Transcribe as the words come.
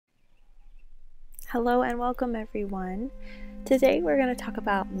Hello and welcome everyone. Today we're going to talk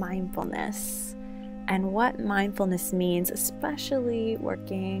about mindfulness and what mindfulness means, especially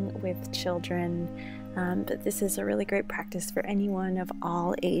working with children. But this is a really great practice for anyone of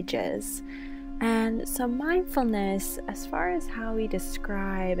all ages. And so mindfulness, as far as how we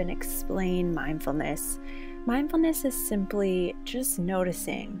describe and explain mindfulness is simply just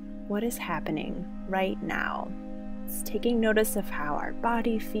noticing what is happening right now. It's taking notice of how our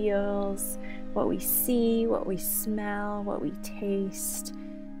body feels, what we see, what we smell, what we taste,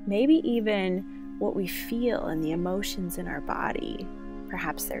 maybe even what we feel and the emotions in our body.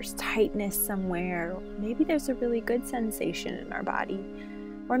 Perhaps there's tightness somewhere, maybe there's a really good sensation in our body,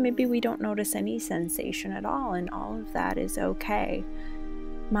 or maybe we don't notice any sensation at all, and all of that is okay.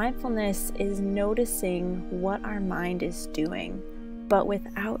 Mindfulness is noticing what our mind is doing, but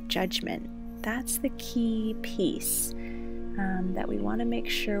without judgment. That's the key piece. That we want to make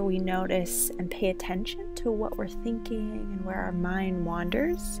sure we notice and pay attention to what we're thinking and where our mind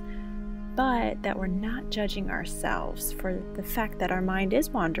wanders, but that we're not judging ourselves for the fact that our mind is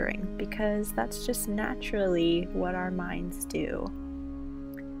wandering, because that's just naturally what our minds do.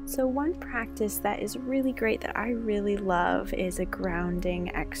 So one practice that is really great that I really love is a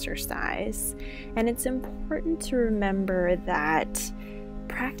grounding exercise. And it's important to remember that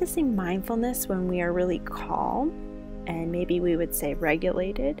practicing mindfulness when we are really calm, and maybe we would say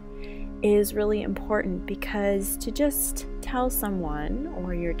regulated, is really important, because to just tell someone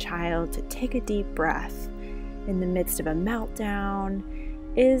or your child to take a deep breath in the midst of a meltdown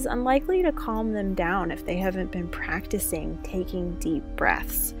is unlikely to calm them down if they haven't been practicing taking deep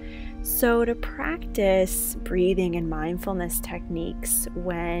breaths. So to practice breathing and mindfulness techniques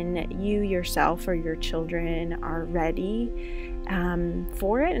when you yourself or your children are ready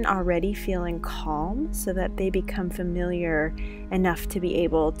for it and already feeling calm, so that they become familiar enough to be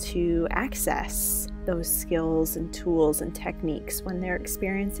able to access those skills and tools and techniques when they're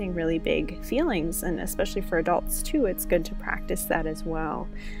experiencing really big feelings. And especially for adults too, it's good to practice that as well.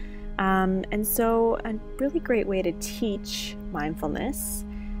 And so a really great way to teach mindfulness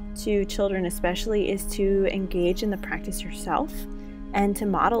to children especially is to engage in the practice yourself and to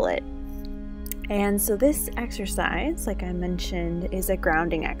model it. And so this exercise, like I mentioned, is a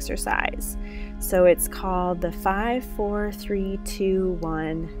grounding exercise. So it's called the 5, 4, 3, 2,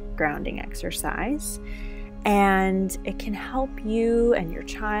 1 grounding exercise. And it can help you and your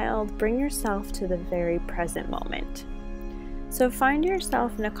child bring yourself to the very present moment. So find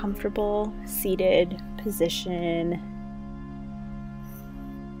yourself in a comfortable seated position,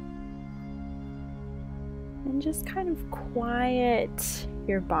 and just kind of quiet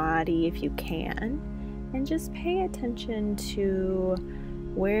your body if you can, and just pay attention to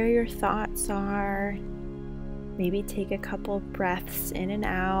where your thoughts are. Maybe take a couple of breaths in and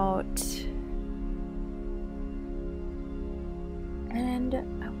out. And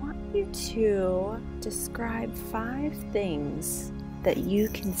I want you to describe 5 things that you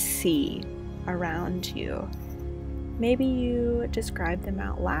can see around you. Maybe you describe them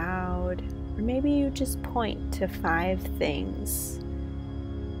out loud, or maybe you just point to 5 things.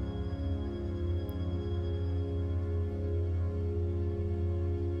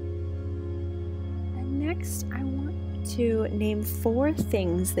 And next, I want you to name 4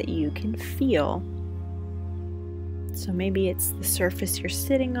 things that you can feel. So maybe it's the surface you're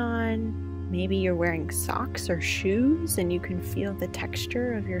sitting on. Maybe you're wearing socks or shoes and you can feel the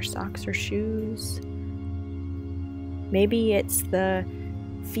texture of your socks or shoes. Maybe it's the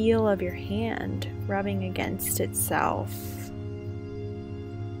feel of your hand rubbing against itself.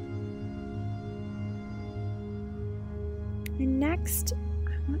 And next,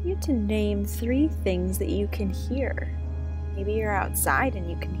 I want you to name 3 things that you can hear. Maybe you're outside and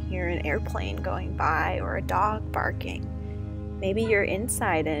you can hear an airplane going by or a dog barking. Maybe you're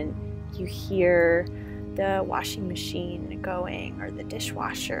inside and you hear the washing machine going, or the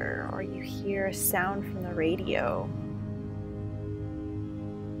dishwasher, or you hear a sound from the radio.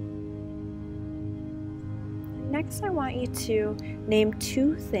 Next, I want you to name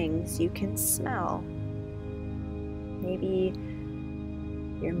 2 things you can smell. Maybe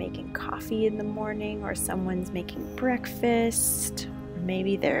you're making coffee in the morning, or someone's making breakfast, or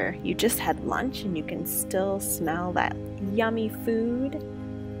maybe you just had lunch and you can still smell that yummy food.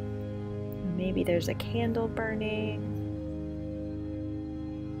 Or maybe there's a candle burning.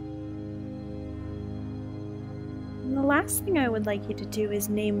 And the last thing I would like you to do is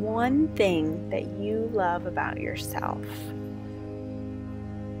name 1 thing that you love about yourself.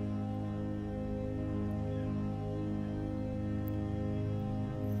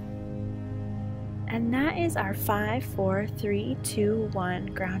 And And that is our 5, 4, 3, 2, 1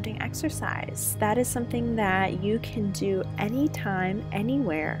 grounding exercise. That is something that you can do anytime,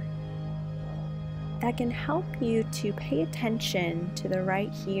 anywhere. That can help you to pay attention to the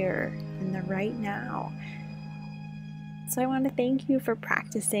right here and the right now. So I want to thank you for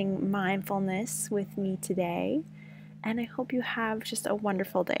practicing mindfulness with me today, and I hope you have just a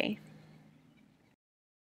wonderful day.